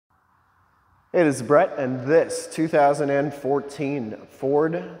Hey, this is Brett, and this 2014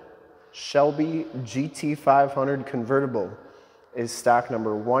 Ford Shelby GT500 convertible is stock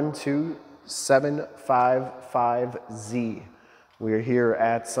number 12755Z. We are here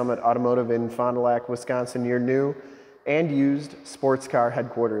at Summit Automotive in Fond du Lac, Wisconsin, your new and used sports car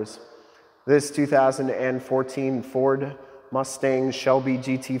headquarters. This 2014 Ford Mustang Shelby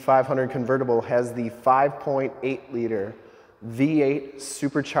GT500 convertible has the 5.8 liter V8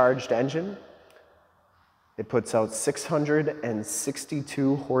 supercharged engine. It puts out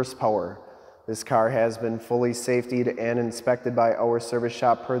 662 horsepower. This car has been fully safetied and inspected by our service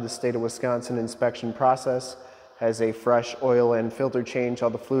shop per the state of Wisconsin inspection process. Has a fresh oil and filter change. All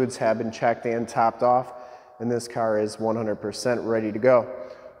the fluids have been checked and topped off, and this car is 100% ready to go.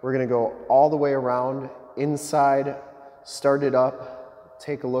 We're gonna go all the way around, inside, start it up,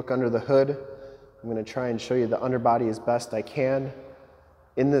 take a look under the hood. I'm gonna try and show you the underbody as best I can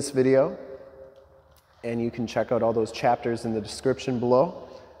in this video. And you can check out all those chapters in the description below.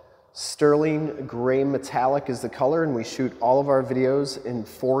 Sterling gray metallic is the color, and we shoot all of our videos in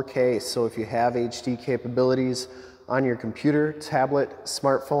 4K. So if you have HD capabilities on your computer, tablet,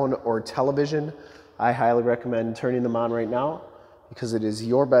 smartphone, or television, I highly recommend turning them on right now because it is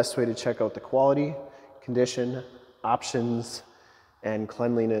your best way to check out the quality, condition, options, and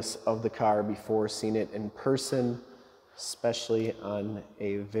cleanliness of the car before seeing it in person, especially on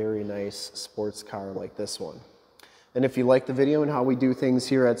a very nice sports car like this one. And if you like the video and how we do things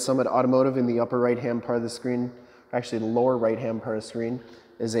here at Summit Automotive, in the upper right-hand part of the screen, actually the lower right-hand part of the screen,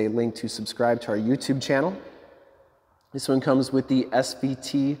 is a link to subscribe to our YouTube channel. This one comes with the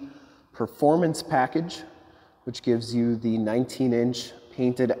SVT Performance Package, which gives you the 19-inch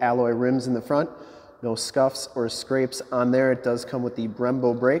painted alloy rims in the front. No scuffs or scrapes on there. It does come with the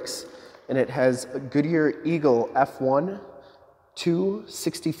Brembo brakes. And it has Goodyear Eagle F1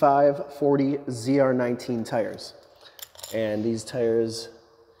 265/40 ZR19 tires. And these tires,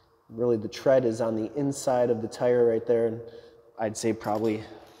 really the tread is on the inside of the tire right there. And I'd say probably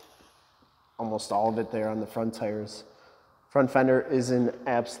almost all of it there on the front tires. Front fender is in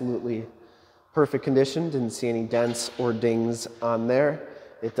absolutely perfect condition. Didn't see any dents or dings on there.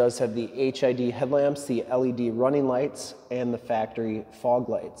 It does have the HID headlamps, the LED running lights, and the factory fog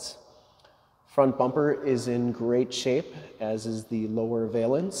lights. Front bumper is in great shape, as is the lower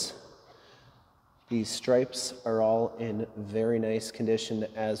valence. These stripes are all in very nice condition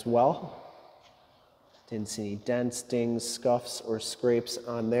as well. Didn't see any dents, dings, scuffs, or scrapes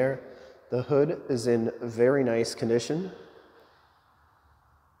on there. The hood is in very nice condition.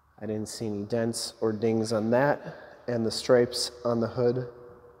 I didn't see any dents or dings on that, and the stripes on the hood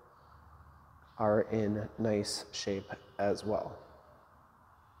are in nice shape as well.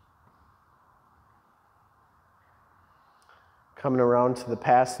 Coming around to the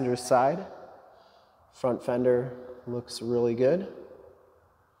passenger side, front fender looks really good.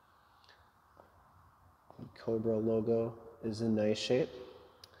 The Cobra logo is in nice shape.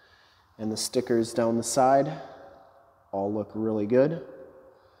 And the stickers down the side all look really good.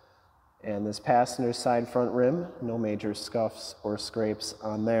 And this passenger side front rim, no major scuffs or scrapes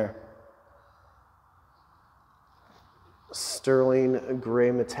on there. Sterling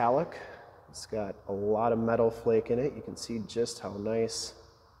gray metallic. It's got a lot of metal flake in it. You can see just how nice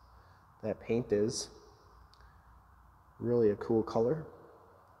that paint is. Really a cool color.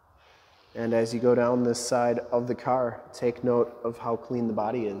 And as you go down this side of the car, take note of how clean the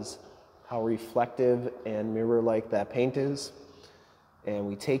body is, how reflective and mirror-like that paint is. And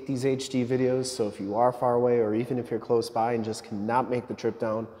we take these HD videos, so if you are far away or even if you're close by and just cannot make the trip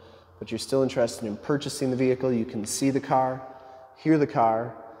down, but you're still interested in purchasing the vehicle, you can see the car, hear the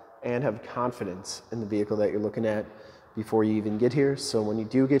car, and have confidence in the vehicle that you're looking at before you even get here. So when you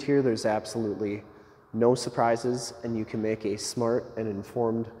do get here, there's absolutely no surprises, and you can make a smart and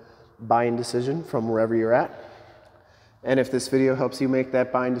informed buying decision from wherever you're at. And if this video helps you make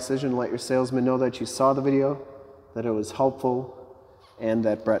that buying decision, let your salesman know that you saw the video, that it was helpful, and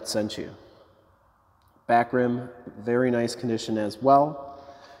that Brett sent you. Back rim, very nice condition as well.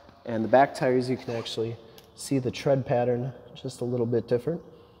 And the back tires, you can actually see the tread pattern just a little bit different.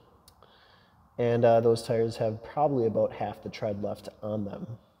 And those tires have probably about half the tread left on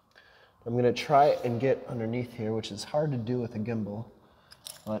them. I'm gonna try and get underneath here, which is hard to do with a gimbal,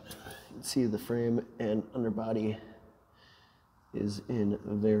 but you can see the frame and underbody is in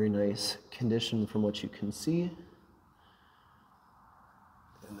a very nice condition from what you can see.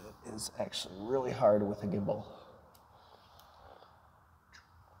 And it is actually really hard with a gimbal.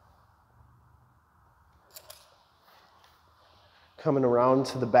 Coming around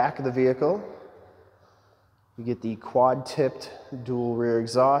to the back of the vehicle, You get the quad-tipped dual rear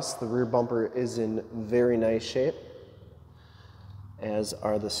exhaust. The rear bumper is in very nice shape, as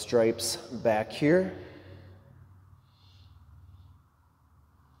are the stripes back here.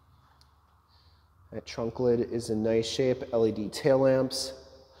 That trunk lid is in nice shape. LED tail lamps.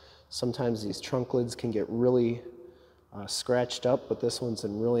 Sometimes these trunk lids can get really scratched up, but this one's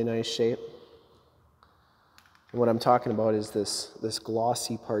in really nice shape. And what I'm talking about is this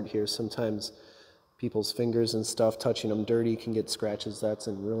glossy part here. Sometimes people's fingers and stuff, touching them dirty, can get scratches. That's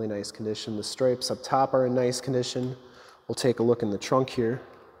in really nice condition. The stripes up top are in nice condition. We'll take a look in the trunk here.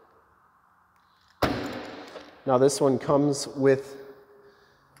 Now this one comes with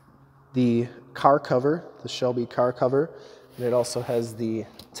the car cover, the Shelby car cover, and it also has the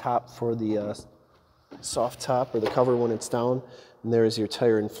top for the soft top, or the cover when it's down. And there's your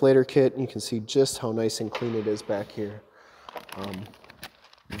tire inflator kit, and you can see just how nice and clean it is back here.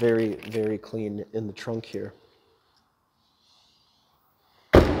 Very, very clean in the trunk here.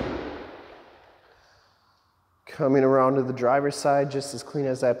 Coming around to the driver's side, just as clean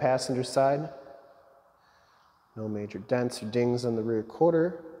as that passenger side. No major dents or dings on the rear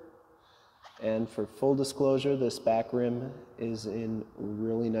quarter. And for full disclosure, this back rim is in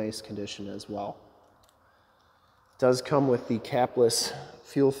really nice condition as well. It does come with the capless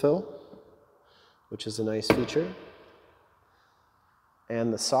fuel fill, which is a nice feature.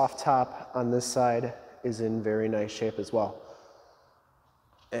 And the soft top on this side is in very nice shape as well.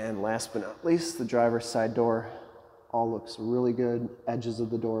 And last but not least, the driver's side door all looks really good. Edges of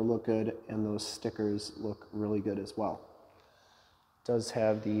the door look good, and those stickers look really good as well. It does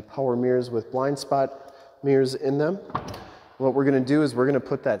have the power mirrors with blind spot mirrors in them. What we're going to do is we're going to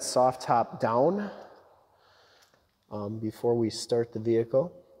put that soft top down before we start the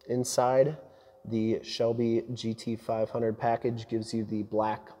vehicle. Inside, the Shelby GT500 package gives you the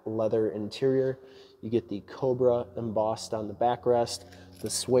black leather interior. You get the Cobra embossed on the backrest, the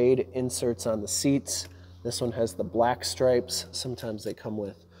suede inserts on the seats. This one has the black stripes. Sometimes they come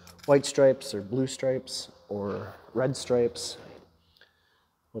with white stripes or blue stripes or red stripes.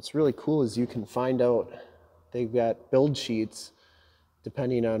 What's really cool is you can find out, they've got build sheets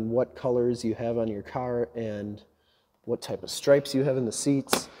depending on what colors you have on your car and what type of stripes you have in the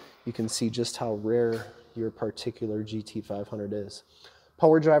seats. You can see just how rare your particular GT500 is.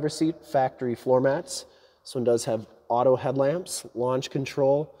 Power driver seat, factory floor mats. This one does have auto headlamps, launch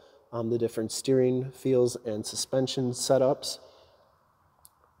control, the different steering feels and suspension setups,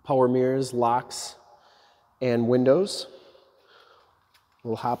 power mirrors, locks, and windows.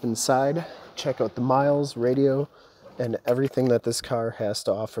 We'll hop inside, check out the miles, radio, and everything that this car has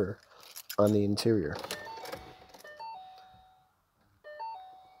to offer on the interior.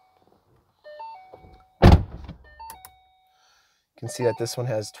 You can see that this one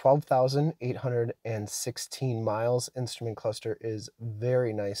has 12,816 miles. Instrument cluster is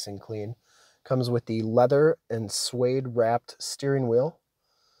very nice and clean. Comes with the leather and suede wrapped steering wheel.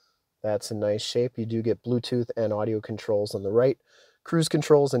 That's in nice shape. You do get Bluetooth and audio controls on the right, cruise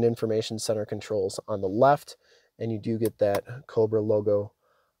controls and information center controls on the left, and you do get that Cobra logo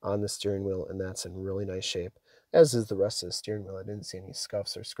on the steering wheel, and that's in really nice shape, as is the rest of the steering wheel. I didn't see any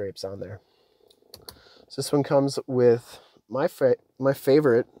scuffs or scrapes on there. So this one comes with my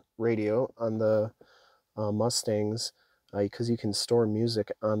favorite radio on the Mustangs, because you can store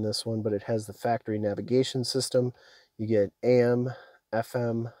music on this one, but it has the factory navigation system. You get AM,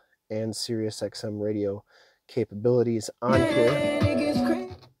 FM, and Sirius XM radio capabilities on here.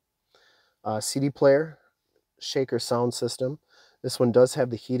 CD player, shaker sound system. This one does have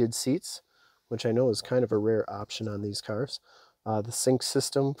the heated seats, which I know is kind of a rare option on these cars. The sync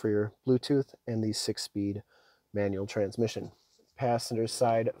system for your Bluetooth, and the 6-speed manual transmission. Passenger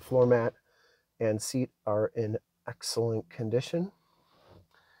side floor mat and seat are in excellent condition,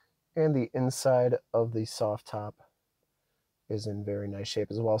 and the inside of the soft top is in very nice shape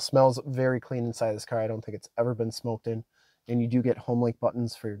as well. Smells very clean inside this car. I don't think it's ever been smoked in. And you do get Homelink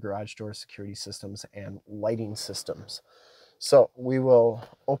buttons for your garage door security systems and lighting systems. So we will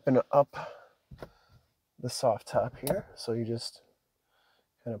open up the soft top here. So you just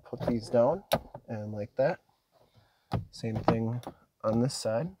kind of put these down, and like that. Same thing on this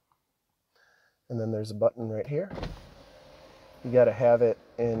side. And then there's a button right here. You got to have it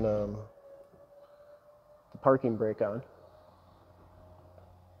in the parking brake on.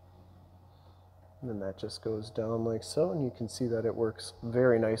 And then that just goes down like so, and you can see that it works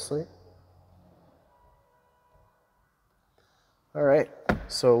very nicely. All right,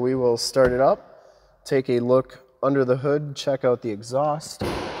 so we will start it up, take a look under the hood, check out the exhaust,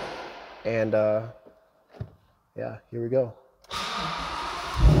 and yeah, here we go.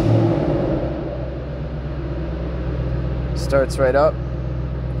 Starts right up.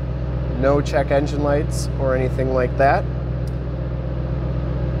 No check engine lights or anything like that.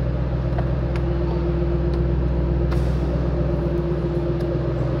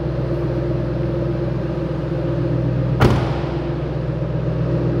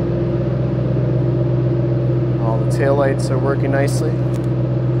 All the taillights are working nicely.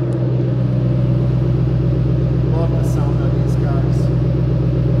 Love the sound of these cars.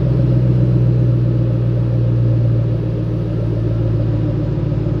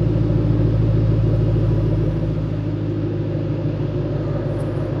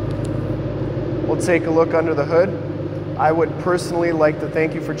 We'll take a look under the hood. I would personally like to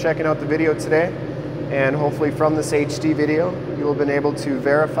thank you for checking out the video today, and hopefully from this HD video you will have been able to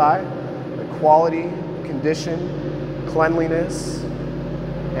verify the quality, condition, cleanliness,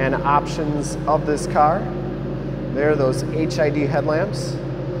 and options of this car. There are those HID headlamps.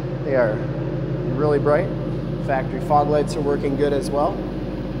 They are really bright. Factory fog lights are working good as well.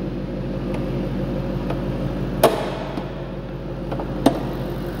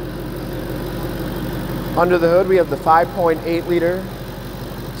 Under the hood, we have the 5.8 liter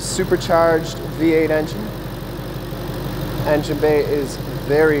supercharged V8 engine. Engine bay is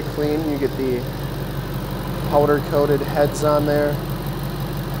very clean. You get the powder coated heads on there.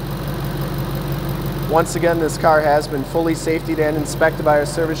 Once again, this car has been fully safetied and inspected by our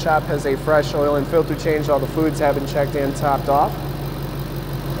service shop, has a fresh oil and filter change. All the fluids have been checked and topped off.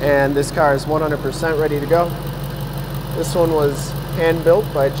 And this car is 100% ready to go. This one was hand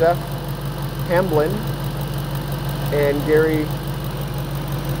built by Jeff Hamblin and Gary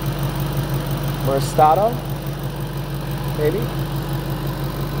Marstado, maybe.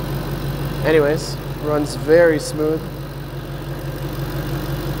 Anyways, runs very smooth.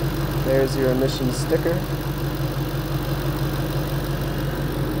 There's your emissions sticker.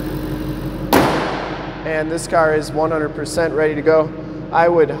 And this car is 100% ready to go. I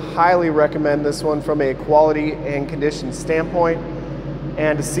would highly recommend this one from a quality and condition standpoint.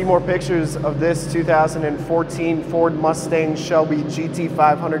 And to see more pictures of this 2014 Ford Mustang Shelby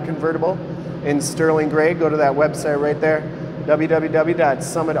GT500 convertible in sterling gray, go to that website right there,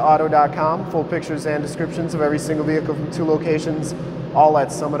 www.summitauto.com. Full pictures and descriptions of every single vehicle from 2 locations, all at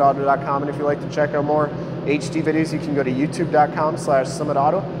summitauto.com. And if you'd like to check out more HD videos, you can go to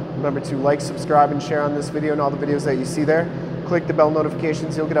youtube.com/summitauto. Remember to like, subscribe, and share on this video and all the videos that you see there. Click the bell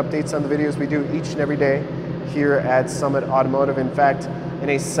notifications. You'll get updates on the videos we do each and every day here at Summit Automotive. In fact, in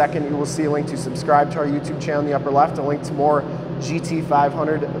a second, you will see a link to subscribe to our YouTube channel in the upper left, a link to more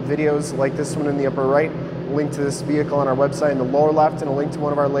GT500 videos like this one in the upper right, a link to this vehicle on our website in the lower left, and a link to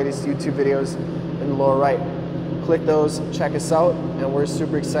one of our latest YouTube videos in the lower right. Click those, check us out, and we're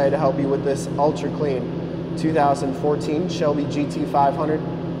super excited to help you with this ultra clean 2014 Shelby GT500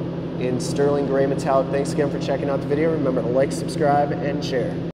 in sterling gray metallic. Thanks again for checking out the video. Remember to like, subscribe, and share.